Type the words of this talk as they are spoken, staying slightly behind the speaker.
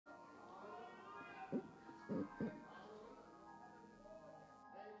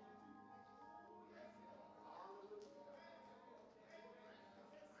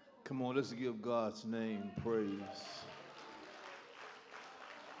Come on, let's give God's name praise.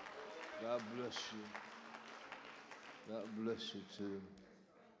 God bless you. God bless you too.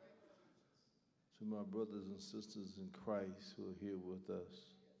 To my brothers and sisters in Christ who are here with us.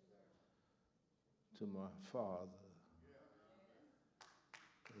 To my Father.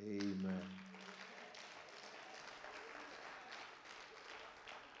 Amen.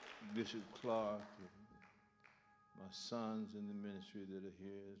 Bishop Clark and my sons in the ministry that are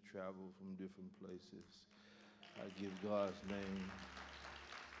here, travel from different places. I give God's name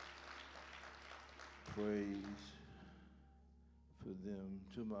praise for them.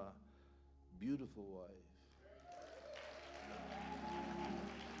 To my beautiful wife,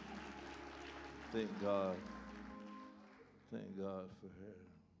 thank God for her.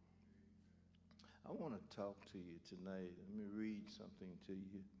 I want to talk to you tonight. Let me read something to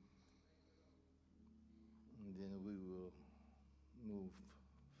you, and then we will move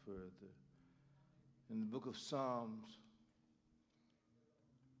further. In the book of Psalms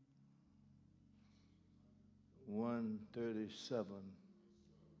 137,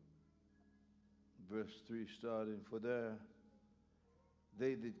 verse 3 starting, for there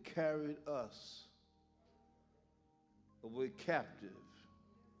they that carried us away captive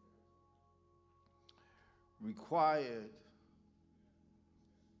required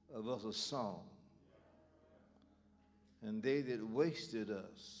of us a song, and they that wasted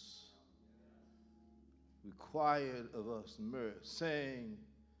us required of us mirth, saying,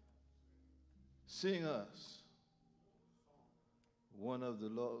 sing us one of the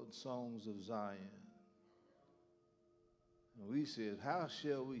Lord's songs of Zion. And we said, how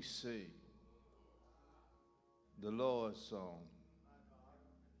shall we sing the Lord's song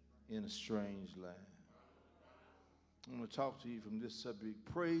in a strange land? I'm going to talk to you from this subject,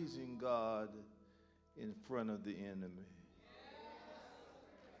 praising God in front of the enemy.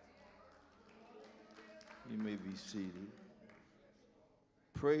 You may be seated.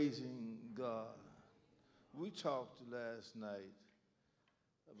 Praising God. We talked last night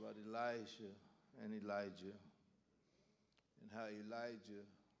about Elisha and Elijah and how Elijah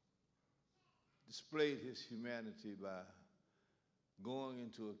displayed his humanity by going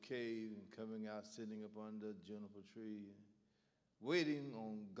into a cave and coming out, sitting up under a juniper tree, and waiting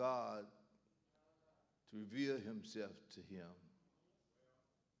on God to reveal himself to him.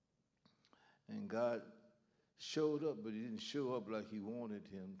 And God showed up, but he didn't show up like he wanted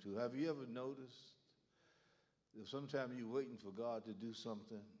him to. Have you ever noticed that sometimes you're waiting for God to do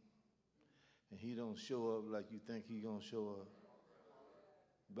something and he don't show up like you think he's going to show up?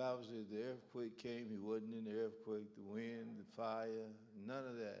 The Bible says the earthquake came, he wasn't in the earthquake, the wind, the fire, none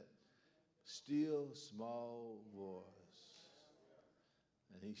of that. Still small voice.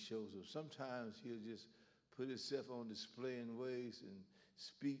 And he shows up. Sometimes he'll just put himself on display in ways and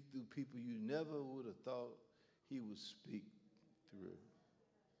speak through people you never would have thought he would speak through.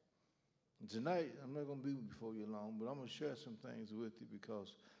 And tonight, I'm not going to be before you long, but I'm going to share some things with you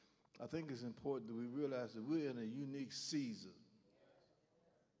because I think it's important that we realize that we're in a unique season.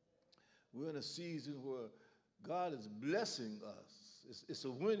 We're in a season where God is blessing us. It's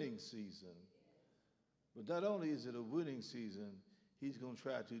a winning season. But not only is it a winning season, he's going to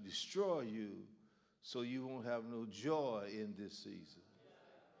try to destroy you so you won't have no joy in this season.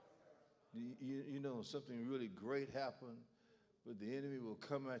 You know, something really great happened, but the enemy will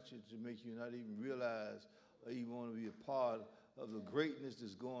come at you to make you not even realize or even want to be a part of the greatness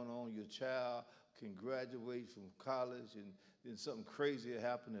that's going on. Your child can graduate from college and then something crazy will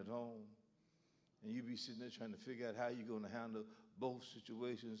happen at home. And you be sitting there trying to figure out how you're going to handle both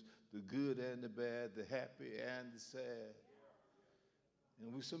situations, the good and the bad, the happy and the sad.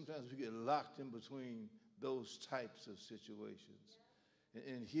 And sometimes we get locked in between those types of situations.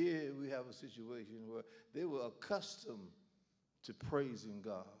 And here we have a situation where they were accustomed to praising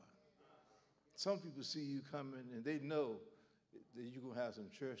God. Some people see you coming and they know that you're going to have some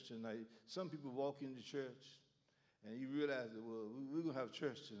church tonight. Some people walk into church and you realize that, well, we're going to have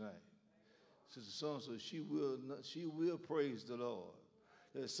church tonight. Sister so-and-so, she will praise the Lord.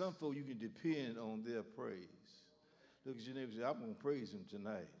 There's some folk you can depend on their praise. Look at your neighbor and say, I'm going to praise him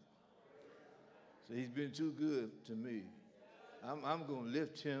tonight. So he's been too good to me. I'm going to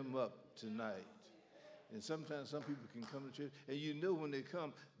lift him up tonight. And sometimes some people can come to church, and you know when they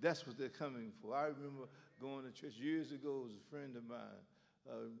come, that's what they're coming for. I remember going to church years ago with a friend of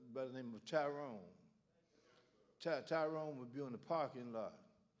mine by the name of Tyrone. Tyrone would be on the parking lot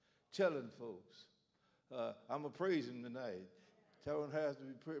telling folks, I'm going to praise him tonight. Tyrone has to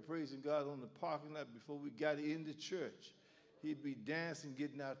be praising God on the parking lot before we got into church. He'd be dancing,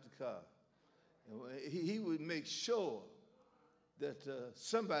 getting out the car. And he would make sure that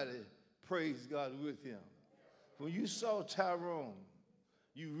somebody praised God with him. When you saw Tyrone,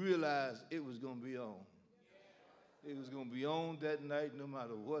 you realized it was going to be on. It was going to be on that night no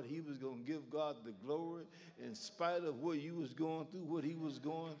matter what. He was going to give God the glory in spite of what you was going through, what he was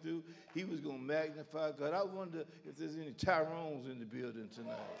going through. He was going to magnify God. I wonder if there's any Tyrones in the building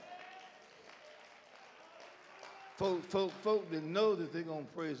tonight. Folk that know that they're going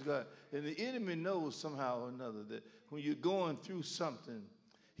to praise God. And the enemy knows somehow or another that when you're going through something,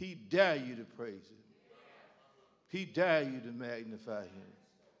 he dare you to praise him. He dare you to magnify him.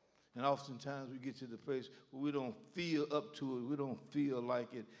 And oftentimes we get to the place where we don't feel up to it. We don't feel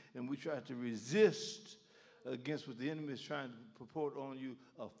like it. And we try to resist against what the enemy is trying to purport on you,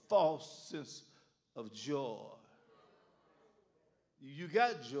 a false sense of joy. You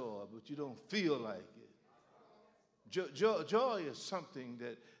got joy, but you don't feel like it. Joy is something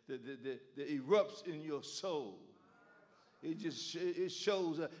that erupts in your soul. It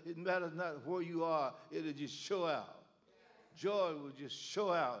shows up. It matters not where you are. It'll just show out. Joy will just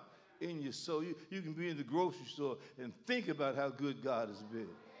show out in your soul. You can be in the grocery store and think about how good God has been.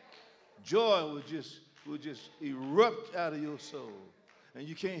 Joy will just erupt out of your soul. And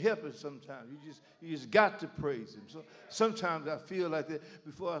you can't help it sometimes. You just got to praise him. So sometimes I feel like that.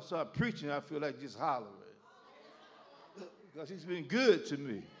 Before I start preaching, I feel like just hollering. Because he's been good to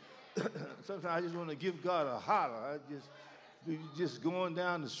me. Sometimes I just want to give God a holler. I just going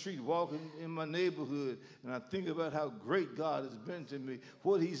down the street, walking in my neighborhood, and I think about how great God has been to me,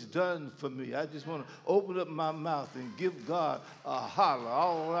 what he's done for me. I just want to open up my mouth and give God a holler,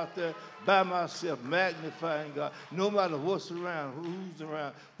 all out there by myself, magnifying God, no matter what's around, who's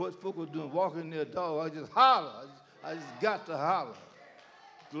around, what folk are doing, walking their dog. I just holler. I just got to holler.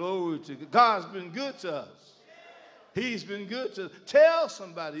 Glory to God. God's been good to us. He's been good to us. Tell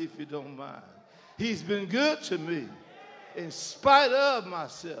somebody if you don't mind. He's been good to me. In spite of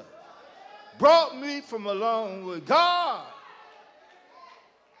myself, brought me from a long way. God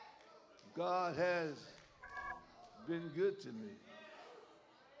has been good to me.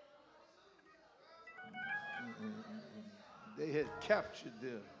 They had captured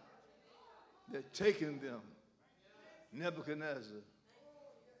them. They'd taken them. Nebuchadnezzar,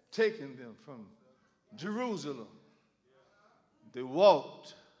 taken them from Jerusalem. They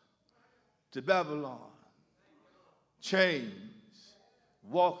walked to Babylon. Chains,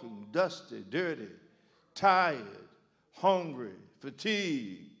 walking, dusty, dirty, tired, hungry,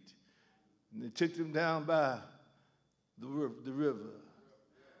 fatigued. And they took them down by the river.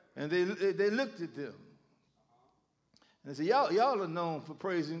 And they looked at them. And they said, y'all are known for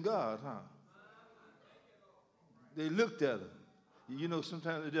praising God, huh? They looked at them. You know,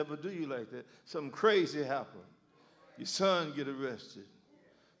 sometimes the devil do you like that. Something crazy happened. Your son get arrested.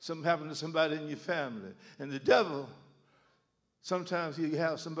 Something happened to somebody in your family. And the devil, sometimes he'll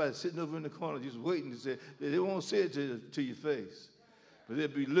have somebody sitting over in the corner just waiting to say, they won't say it to your face, but they'll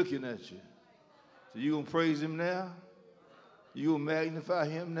be looking at you. So you going to praise him now? You going to magnify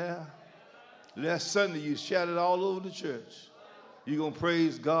him now? Last Sunday you shouted all over the church. You going to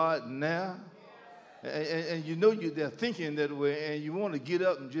praise God now? And you know they're thinking that way, and you want to get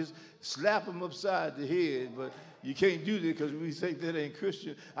up and just slap them upside the head, but you can't do that because we think that ain't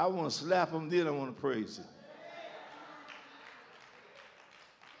Christian. I want to slap them, then I want to praise him.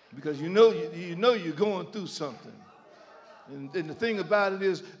 Because you know you're going through something. And the thing about it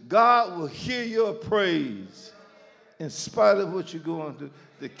is, God will hear your praise in spite of what you're going through.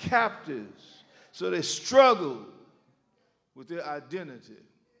 The captives, so they struggle with their identity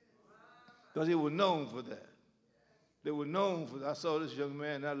because they were known for that. They were known for that. I saw this young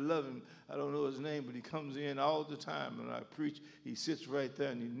man, I love him. I don't know his name, but he comes in all the time, and I preach. He sits right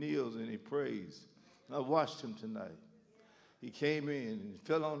there, and he kneels, and he prays. I watched him tonight. He came in and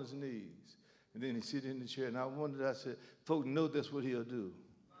fell on his knees. And then he sit in the chair. And I wondered, I said, folks know that's what he'll do.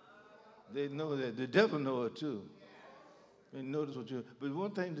 They know that. The devil know it too. They know that's what you do. But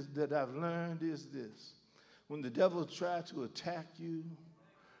one thing that I've learned is this. When the devil tries to attack you,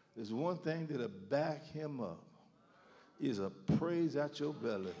 there's one thing that'll back him up. Is a praise out your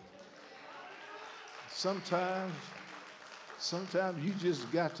belly. Sometimes you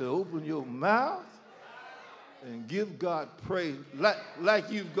just got to open your mouth and give God praise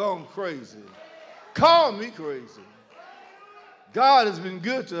like you've gone crazy. Call me crazy. God has been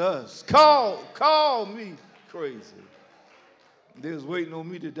good to us. Call me crazy. They was waiting on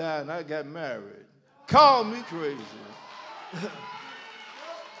me to die and I got married. Call me crazy.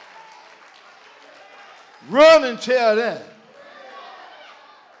 Run and tell that.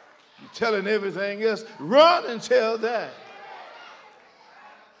 telling everything else, run and tell that.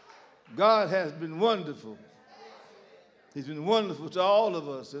 God has been wonderful. He's been wonderful to all of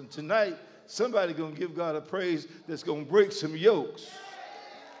us. And tonight, somebody's going to give God a praise that's going to break some yokes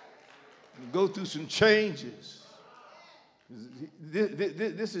and go through some changes.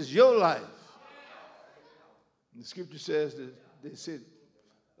 This is your life. The scripture says that they said,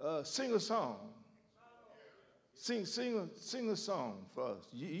 sing a song. Sing a song for us.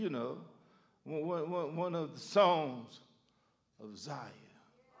 You know, one of the songs of Zion.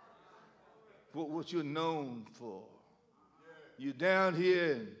 What you're known for. You're down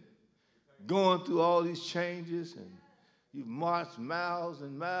here and going through all these changes, and you've marched miles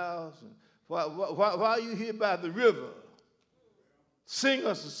and miles. And while you're here by the river, sing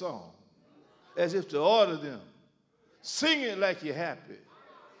us a song as if to order them. Sing it like you're happy.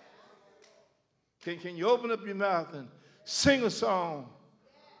 Can you open up your mouth and sing a song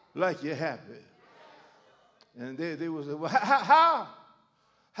like you're happy? And they was like, well,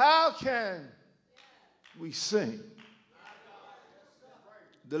 how can we sing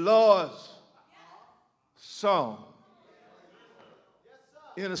the Lord's song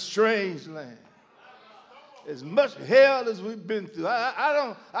in a strange land? As much hell as we've been through,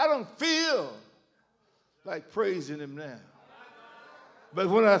 I don't feel like praising him now. But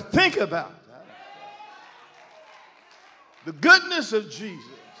when I think about the goodness of Jesus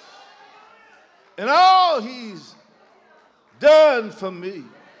and all he's done for me,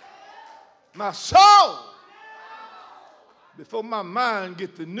 my soul, before my mind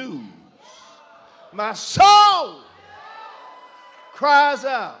get the news, my soul cries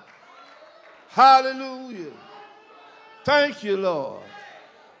out, hallelujah. Thank you, Lord,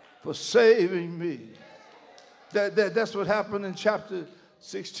 for saving me. That's what happened in chapter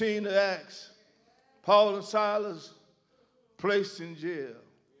 16 of Acts. Paul and Silas placed in jail.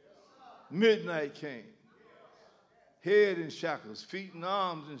 Midnight came. Head in shackles, feet and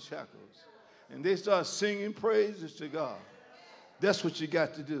arms in shackles. And they start singing praises to God. That's what you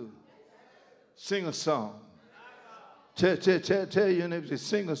got to do. Sing a song. Tell your neighbor,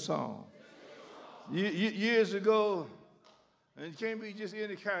 sing a song. Years ago, and it can't be just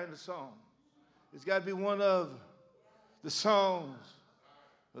any kind of song. It's got to be one of the songs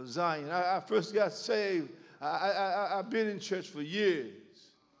of Zion. I first got saved. I've been in church for years.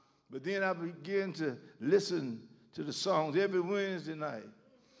 But then I began to listen to the songs every Wednesday night.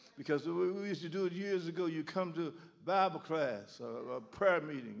 Because the way we used to do it years ago, you come to Bible class or a prayer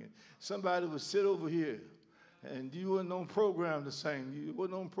meeting, and somebody would sit over here, and you wasn't on program to sing. You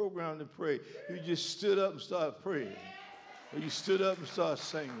wasn't on program to pray. You just stood up and started praying. Or you stood up and started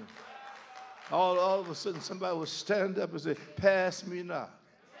singing. All of a sudden, somebody would stand up and say, pass me not,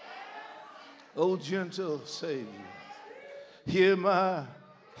 O gentle Savior. Hear my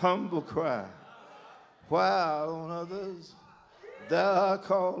humble cry. While on others thou art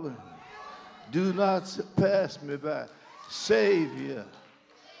calling, do not pass me by. Savior,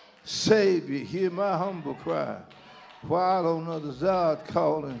 Savior, hear my humble cry. While on others thou art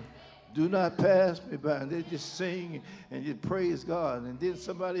calling, do not pass me by. And they just sing and just praise God. And then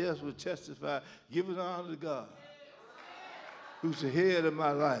somebody else would testify, giving honor to God, who's the head of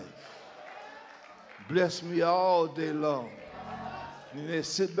my life. Bless me all day long. And they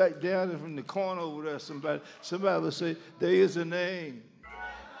sit back down in the corner over there, somebody would say, there is a name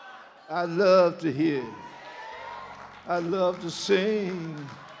I love to hear. I love to sing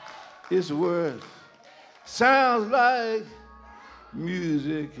his words. Sounds like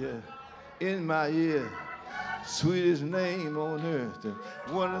music in my ear. Sweetest name on earth. And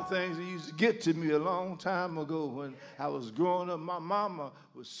one of the things that used to get to me a long time ago when I was growing up, my mama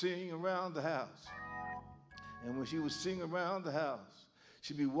would sing around the house. And when she would sing around the house,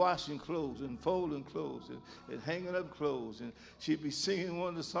 she'd be washing clothes and folding clothes and hanging up clothes. And she'd be singing one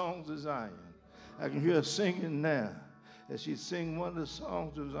of the songs of Zion. I can hear her singing now. As she'd sing one of the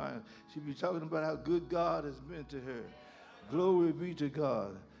songs of Zion, she'd be talking about how good God has been to her. Glory be to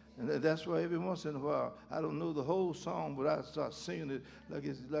God. And that's why every once in a while, I don't know the whole song, but I start singing it like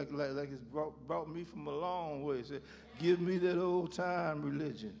it's brought me from a long way. Say, give me that old time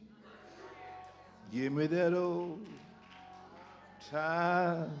religion. Give me that old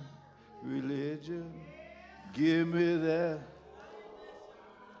time religion. Give me that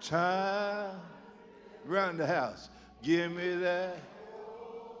time around the house. Give me that.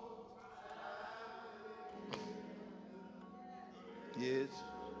 Yes.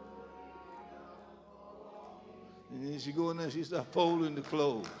 And then she go in there, she start folding the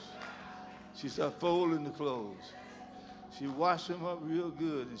clothes. She start folding the clothes. She'd wash them up real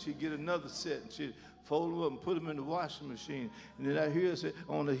good, and she'd get another set, and she'd fold them up and put them in the washing machine. And then I hear her say,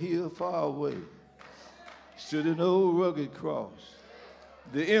 on the hill far away stood an old rugged cross,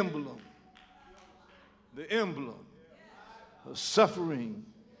 the emblem of suffering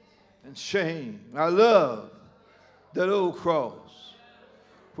and shame. I love that old cross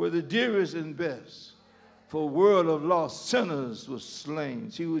where the dearest and best for a world of lost sinners was slain.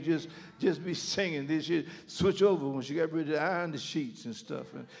 She would just be singing. Then she'd switch over when she got ready to iron the sheets and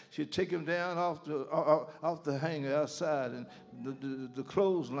stuff. And she'd take them down off the hanger outside and the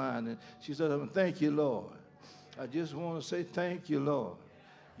clothesline. And she said, thank you, Lord. I just want to say thank you, Lord.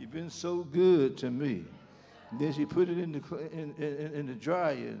 You've been so good to me. And then she put it in the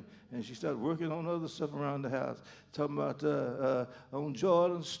dryer, and she started working on other stuff around the house, talking about on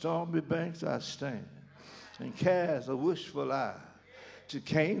Jordan's stormy banks I stand, and cast a wishful eye to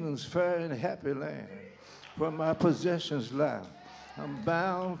Canaan's fair and happy land, where my possessions lie. I'm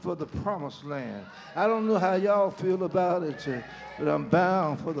bound for the promised land. I don't know how y'all feel about it, but I'm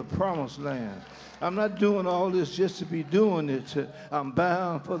bound for the promised land. I'm not doing all this just to be doing it. I'm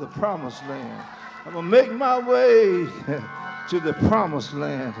bound for the promised land. I'm going to make my way to the promised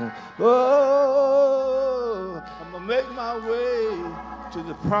land. Oh, I'm going to make my way to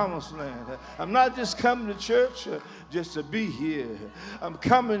the promised land. I'm not just coming to church just to be here. I'm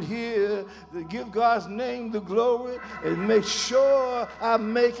coming here to give God's name the glory and make sure I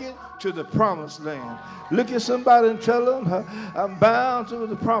make it to the promised land. Look at somebody and tell them, I'm bound to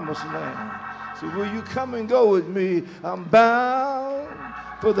the promised land. So will you come and go with me? I'm bound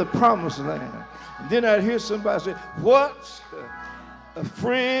for the promised land. And then I'd hear somebody say, what a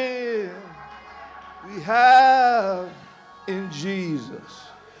friend we have in Jesus.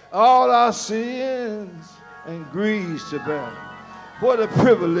 All our sins and griefs to bear. What a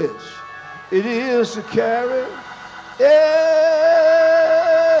privilege it is to carry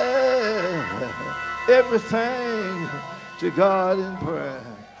everything to God in prayer.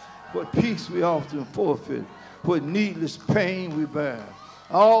 What peace we often forfeit. What needless pain we bear.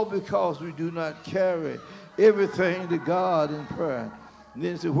 All because we do not carry everything to God in prayer. And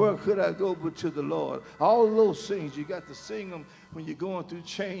then say, where could I go but to the Lord? All of those things, you got to sing them when you're going through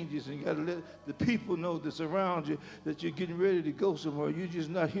changes, and you got to let the people know that's around you that you're getting ready to go somewhere. You're just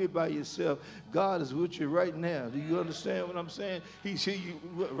not here by yourself. God is with you right now. Do you understand what I'm saying? He's here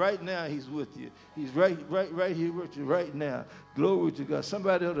right now. He's with you. He's right here with you right now. Glory to God.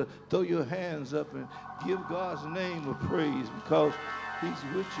 Somebody ought to throw your hands up and give God's name a praise because He's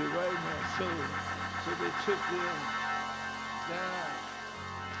with you right now. So they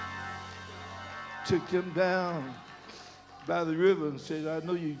took them down by the river and said, I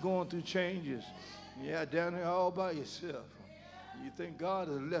know you're going through changes. Yeah, down there all by yourself. You think God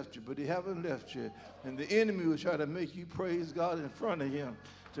has left you, but He haven't left you. And the enemy will try to make you praise God in front of Him,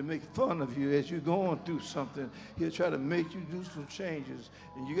 to make fun of you as you're going through something. He'll try to make you do some changes,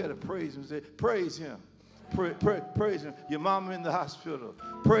 and you got to praise Him. Say, praise Him. Praise Him. Your mama in the hospital.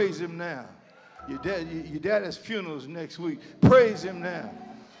 Praise Him now. Your daddy's funeral's next week. Praise Him now.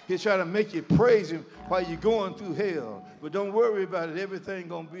 He'll try to make you praise Him while you're going through hell. But don't worry about it. Everything's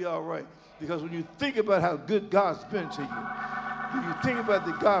going to be all right. Because when you think about how good God's been to you, when you think about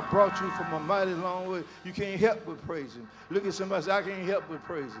that God brought you from a mighty long way, you can't help but praise Him. Look at somebody and say, I can't help but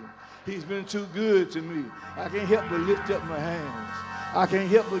praise Him. He's been too good to me. I can't help but lift up my hands. I can't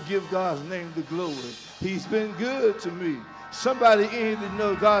help but give God's name the glory. He's been good to me. Somebody in here that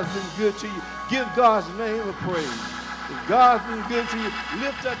knows God's been good to you, give God's name a praise. If God's been good to you,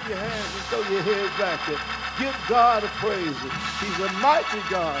 lift up your hands and throw your head back there. Give God a praise. He's a mighty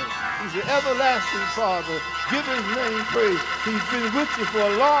God. He's an everlasting Father. Give His name praise. He's been with you for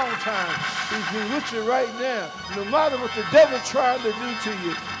a long time. He's been with you right now. No matter what the devil's trying to do to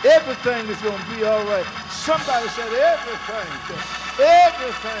you, everything is going to be all right. Somebody said everything.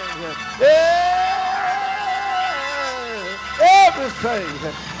 Everything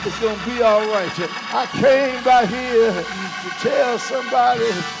is going to be all right. I came by here to tell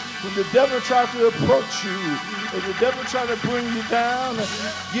somebody when the devil tries to approach you and the devil tries to bring you down,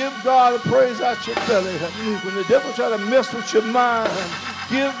 give God a praise out your belly. When the devil tries to mess with your mind,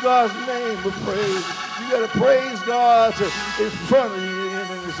 give God's name a praise. You got to praise God in front of you.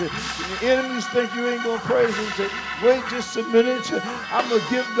 When the enemies think you ain't going to praise Him, say, wait just a minute. I'm going to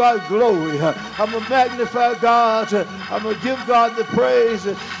give God glory. I'm going to magnify God. I'm going to give God the praise.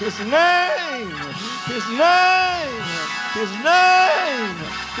 His name. His name. His name.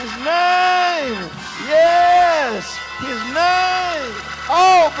 His name. Yes. His name.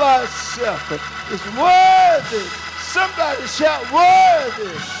 All by itself is worthy. Somebody shout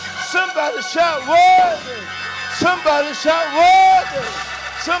worthy. Somebody shout worthy. Somebody shout worthy.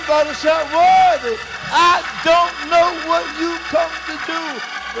 Somebody shout worthy. I don't know what you come to do,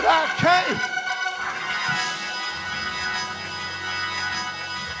 but I came.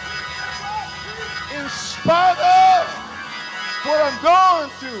 In spite of what I'm going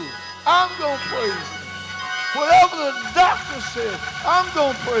through, I'm going to praise him. Whatever the doctor said, I'm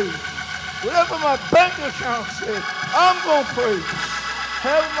going to praise him. Whatever my bank account said, I'm going to praise him.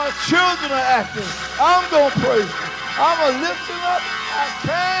 However my children are acting, I'm going to praise him. I'm going to lift him up. I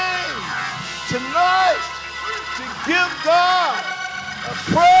came tonight to give God a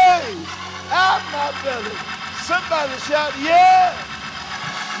praise out my belly. Somebody shout, yes,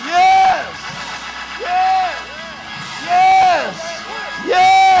 yes, yes, yes,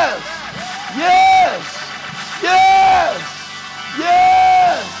 yes, yes, yes,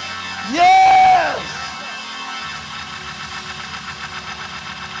 yes, yes.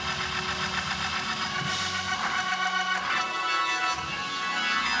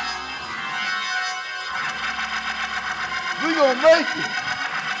 We're going to make it.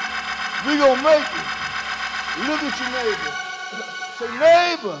 We're going to make it. Look at your neighbor. Say,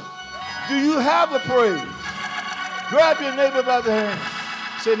 neighbor, do you have a praise? Grab your neighbor by the hand.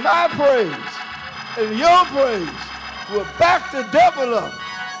 Say, my praise and your praise will back the devil up.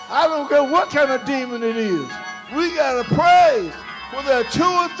 I don't care what kind of demon it is. We got to praise when there are 2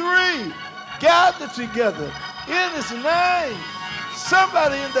 or 3 gathered together in his name.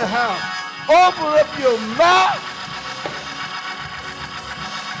 Somebody in the house, open up your mouth.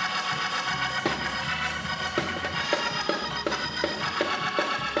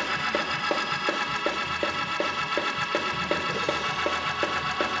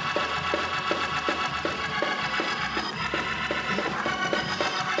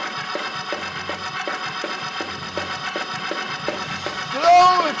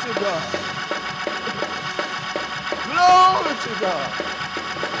 Glory to God.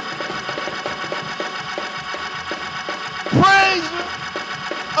 Praise him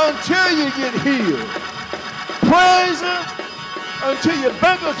until you get healed. Praise him until your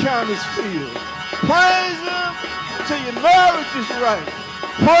bank account is filled. Praise him until your marriage is right.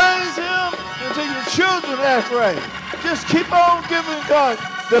 Praise him until your children act right. Just keep on giving God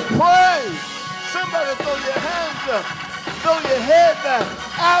the praise. Somebody throw your hands up. Throw your head down.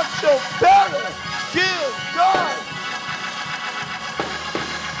 Out your belly. Give God.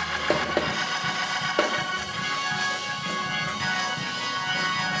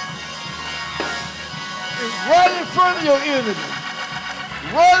 It's right in front of your enemy.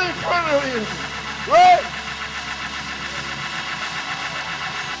 Right in front of your enemy. Right?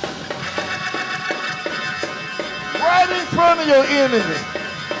 Right in front of your enemy.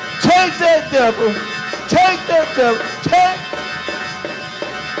 Take that devil. Take that devil. Take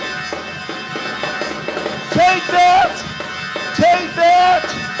that. Take that.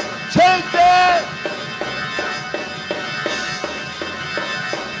 Take that.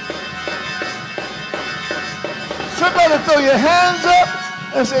 Somebody throw your hands up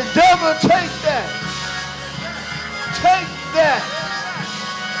and say, devil, take that. Take that.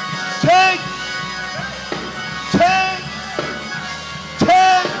 Take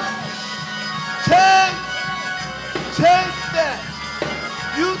that.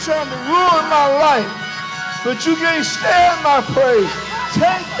 You trying to ruin my life, but you can't stand my praise.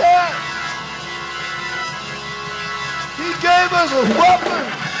 Take that. He gave us a weapon,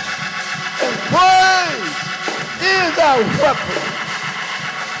 and praise is our weapon.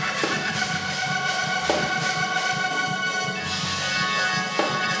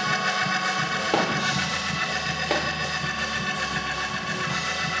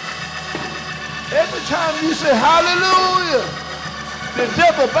 Every time you say hallelujah, the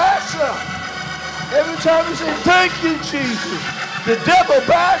devil backs up. Every time you say thank you, Jesus, the devil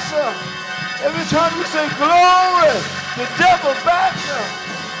backs up. Every time you say glory, the devil backs up.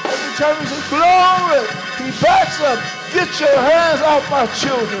 Every time you say glory, he backs up. Get your hands off my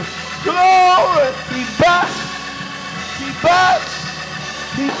children. Glory, he backs. He backs.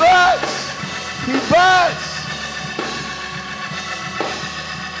 He backs. He backs.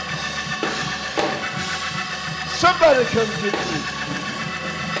 Somebody come get me.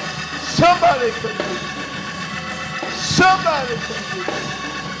 Somebody come get me. Somebody come get me.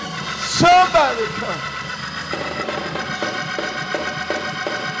 Somebody come.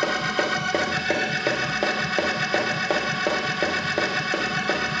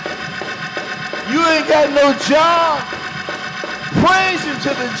 You ain't got no job. Praise him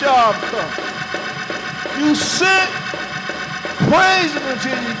till the job comes. You sick. Praise him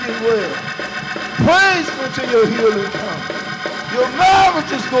until you get well. Praise him until your healing comes. Your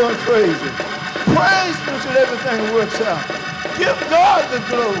marriage is going crazy. Praise Him until everything works out. Give God the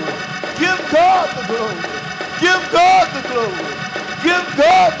glory. Give God the glory. Give God the glory. Give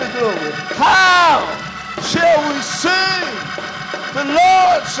God the glory. How shall we sing the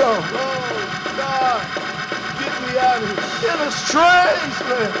Lord's song? Oh, God, get me out of here. In a strange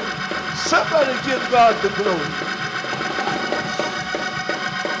land. Somebody give God the glory.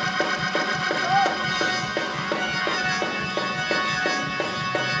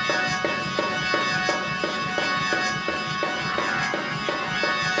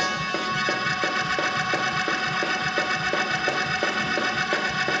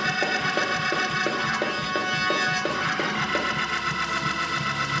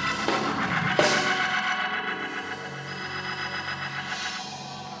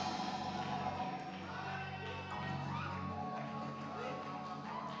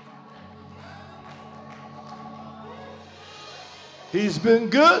 He's been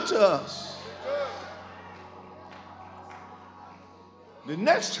good to us. The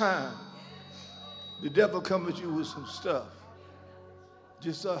next time the devil comes at you with some stuff,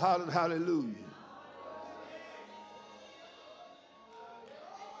 just holler hallelujah.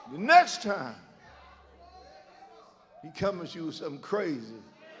 The next time he comes at you with something crazy,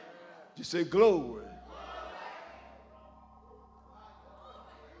 just say glory.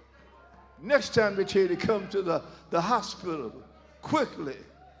 Next time they tell you to come to the hospital, quickly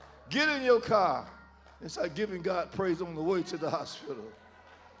get in your car and start giving God praise on the way to the hospital.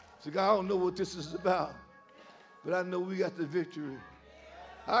 Say, God, I don't know what this is about, but I know we got the victory.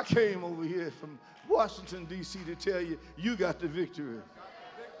 I came over here from Washington, D.C. to tell you, you got the victory.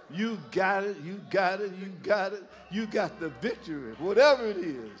 You got it, you got it, you got it. You got the victory, whatever it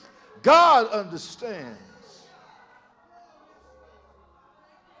is. God understands.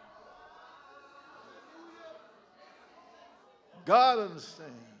 God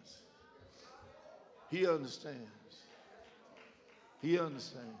understands. He understands. He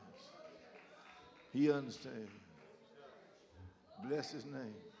understands. He understands. Bless his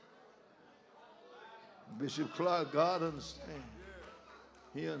name. Bishop Clark, God understands.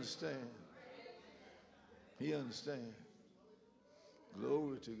 He understands. He understands.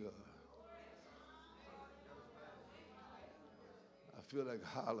 Glory to God. I feel like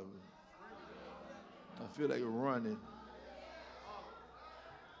hollering. I feel like running.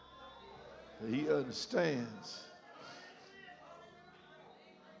 He understands.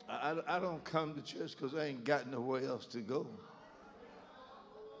 I don't come to church because I ain't got nowhere else to go.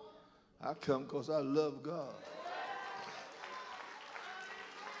 I come because I love God.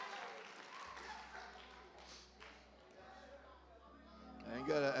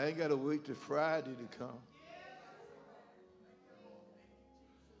 I ain't got to wait till Friday to come.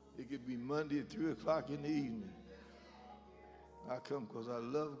 It could be Monday at 3 o'clock in the evening. I come because I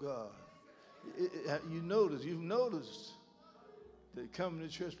love God. You've noticed that coming to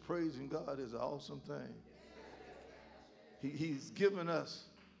church praising God is an awesome thing. He's given us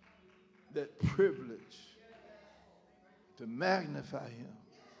that privilege to magnify him.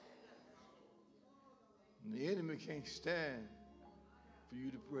 And the enemy can't stand for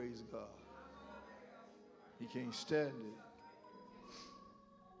you to praise God. He can't stand it.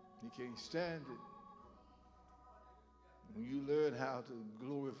 He can't stand it. When you learn how to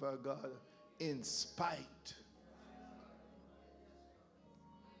glorify God in spite,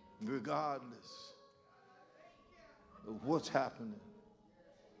 regardless of what's happening,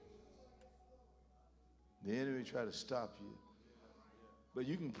 the enemy try to stop you. But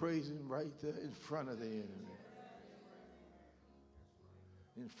you can praise him right there in front of the enemy.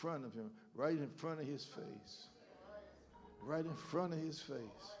 In front of him, right in front of his face. Right in front of his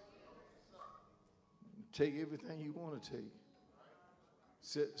face. Take everything you want to take.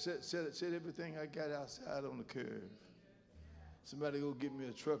 Set everything I got outside on the curb. Somebody go get me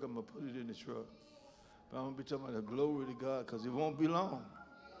a truck, I'm going to put it in the truck. But I'm going to be talking about the glory to God because it won't be long.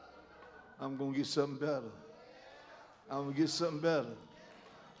 I'm going to get something better. I'm going to get something better.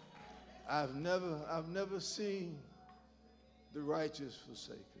 I've never seen the righteous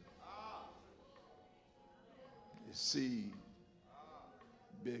forsaken. His seed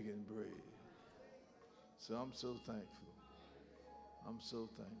begging bread. So I'm so thankful. I'm so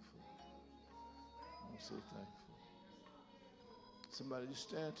thankful. I'm so thankful. Somebody just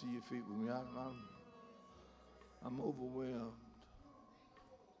stand to your feet with me. I'm overwhelmed.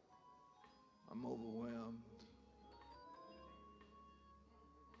 I'm overwhelmed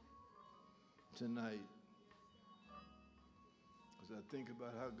tonight as I think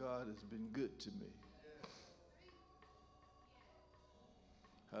about how God has been good to me.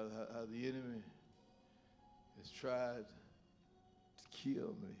 How the enemy has tried to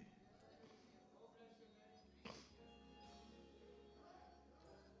kill me.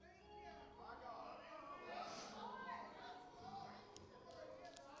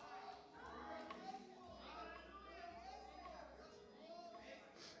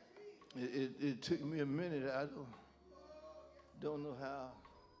 It took me a minute. I don't know how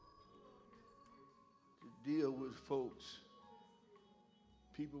to deal with folks.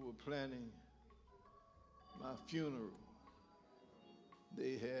 People were planning my funeral.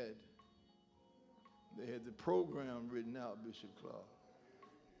 They had the program written out, Bishop Clark.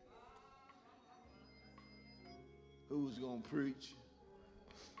 Who was going to preach?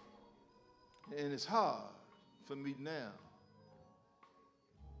 And it's hard for me now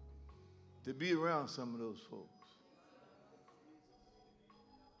to be around some of those folks.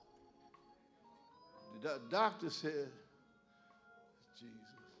 The doctor said, Jesus.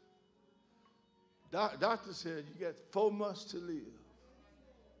 Doctor said, you got 4 months to live.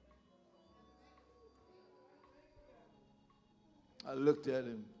 I looked at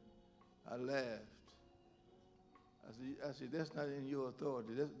him. I laughed. I said, that's not in your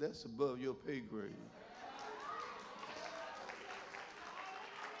authority. That's above your pay grade.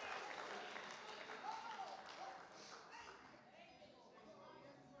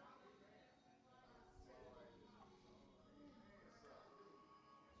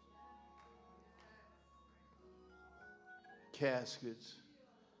 Caskets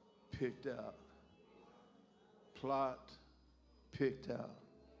picked out. Plot picked out.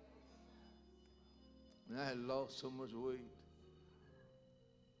 And I had lost so much weight.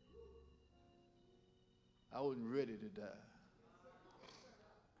 I wasn't ready to die.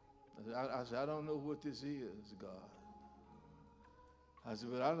 I said, I don't know what this is, God. I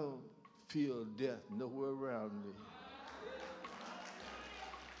said, but I don't feel death nowhere around me.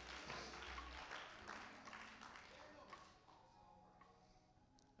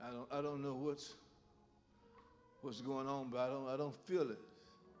 I don't know what's going on, but I don't feel it.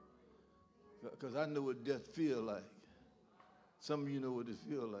 Because I know what death feels like. Some of you know what it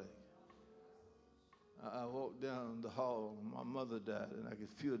feels like. I walked down the hall, my mother died, and I could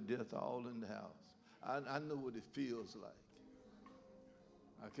feel death all in the house. I know what it feels like.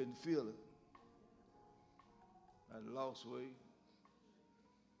 I couldn't feel it. I lost weight.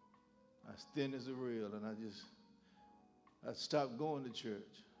 I was thin as a rail, and I stopped going to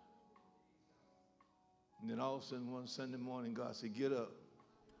church. And then all of a sudden, one Sunday morning, God said, get up.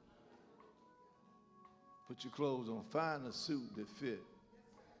 Put your clothes on. Find a suit that fit.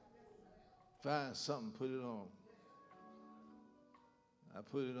 Find something, put it on. I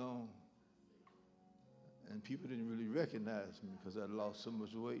put it on, and people didn't really recognize me because I lost so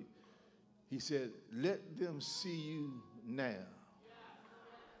much weight. He said, let them see you now.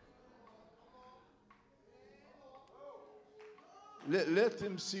 Let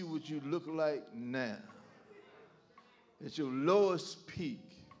them see what you look like now. At your lowest peak.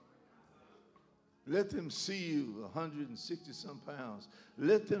 Let them see you 160 some pounds.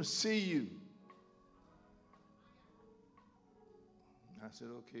 Let them see you. I said,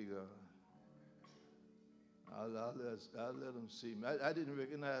 okay, God. I'll let them see me. I didn't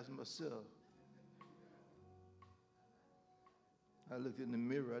recognize myself. I looked in the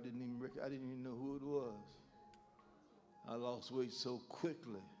mirror. I didn't even know who it was. I lost weight so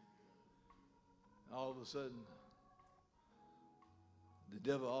quickly. All of a sudden, the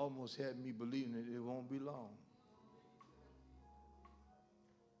devil almost had me believing that it won't be long.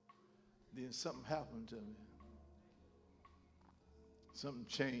 Then something happened to me. Something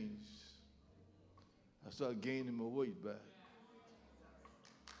changed. I started gaining my weight back.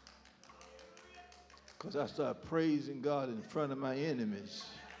 Because I started praising God in front of my enemies.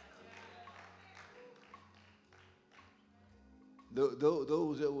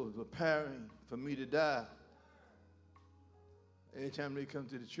 Those that were preparing for me to die, every time they come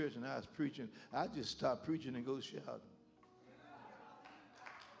to the church and I was preaching, I just stopped preaching and go shouting.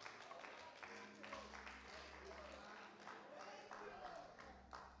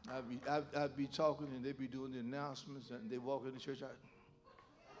 I'd be talking and they'd be doing the announcements and they walk in the church.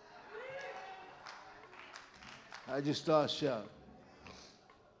 I just start shouting.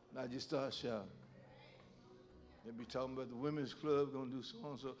 They'd be talking about the women's club going to do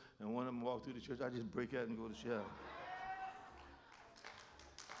so-and-so, and one of them walk through the church. I just break out and go to shout.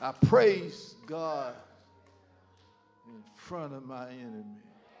 I praise God in front of my enemy.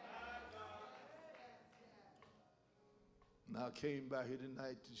 And I came by here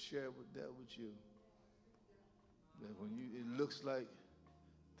tonight to share that with you. That when it looks like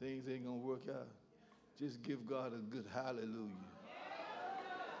things ain't going to work out, just give God a good hallelujah.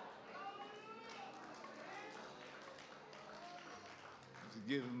 Just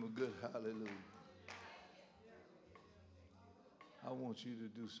give him a good hallelujah. I want you to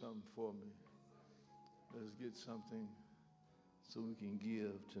do something for me. Let's get something so we can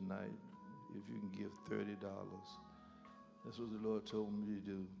give tonight. If you can give $30. That's what the Lord told me to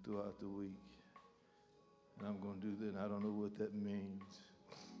do throughout the week. And I'm going to do that, and I don't know what that means.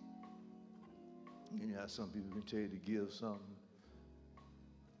 You know how some people can tell you to give something,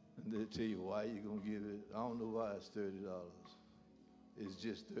 and they'll tell you why you're going to give it. I don't know why it's $30. It's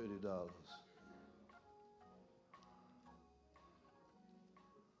just $30.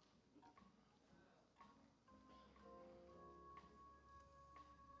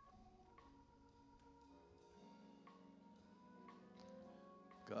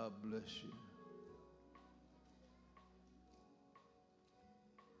 God bless you.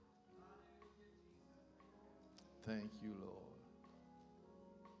 Thank you, Lord.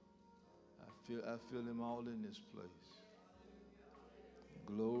 I feel him all in this place.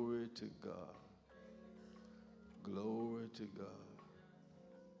 Glory to God. Glory to God.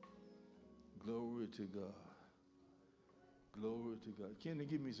 Glory to God. Glory to God. Can you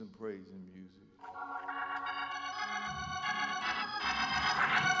give me some praise and music?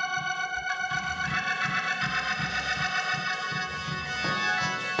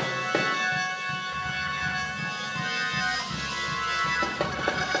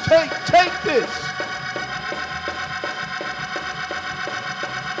 Take this.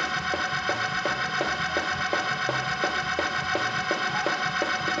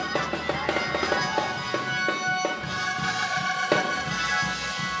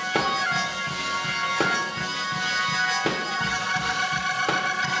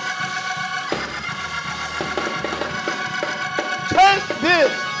 Take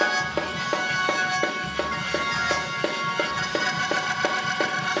this.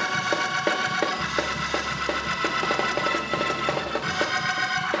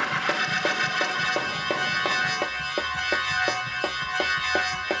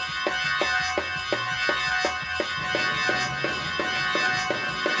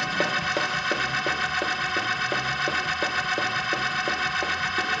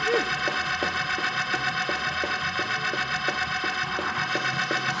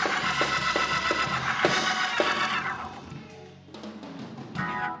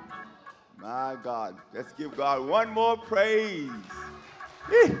 My God, let's give God one more praise.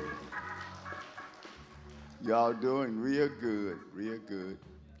 Y'all doing real good, real good.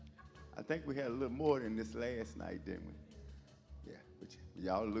 I think we had a little more than this last night, didn't we? Yeah, but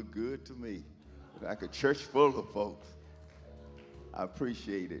y'all look good to me. Like a church full of folks. I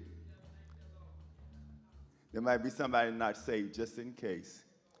appreciate it. There might be somebody not saved, just in case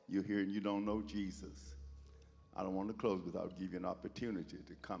you're here and you don't know Jesus. I don't want to close without giving you an opportunity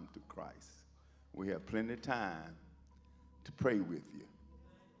to come to Christ. We have plenty of time to pray with you.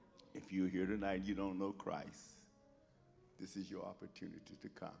 If you're here tonight and you don't know Christ, this is your opportunity to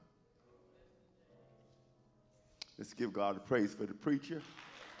come. Let's give God a praise for the preacher.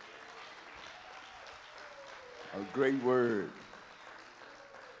 A great word.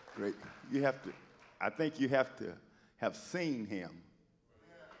 Great. You have to, I think you have to have seen him.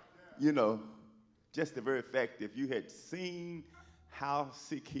 You know, just the very fact, if you had seen how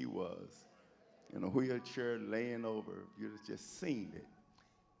sick he was, in a wheelchair laying over, you'd have just seen it.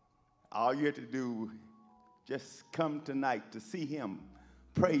 All you had to do, just come tonight to see him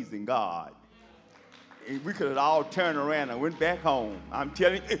praising God. And we could have all turned around and went back home. I'm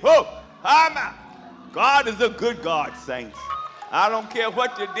telling you, God is a good God, saints. I don't care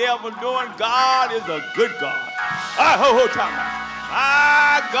what the devil's doing, God is a good God.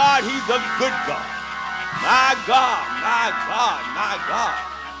 My God, he's a good God. My God, my God, my God.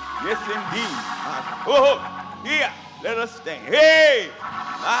 Yes, indeed. Oh, here, let us stand. Hey,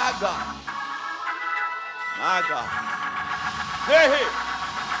 my God. My God. Hey, hey.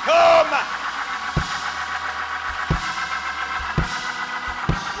 Oh, my.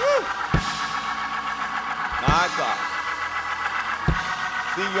 Woo. My God.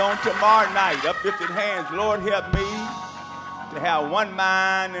 See you on tomorrow night. Uplifted hands. Lord, help me to have one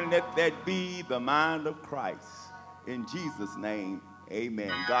mind, and let that be the mind of Christ. In Jesus' name,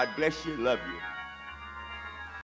 amen. God bless you. Love you.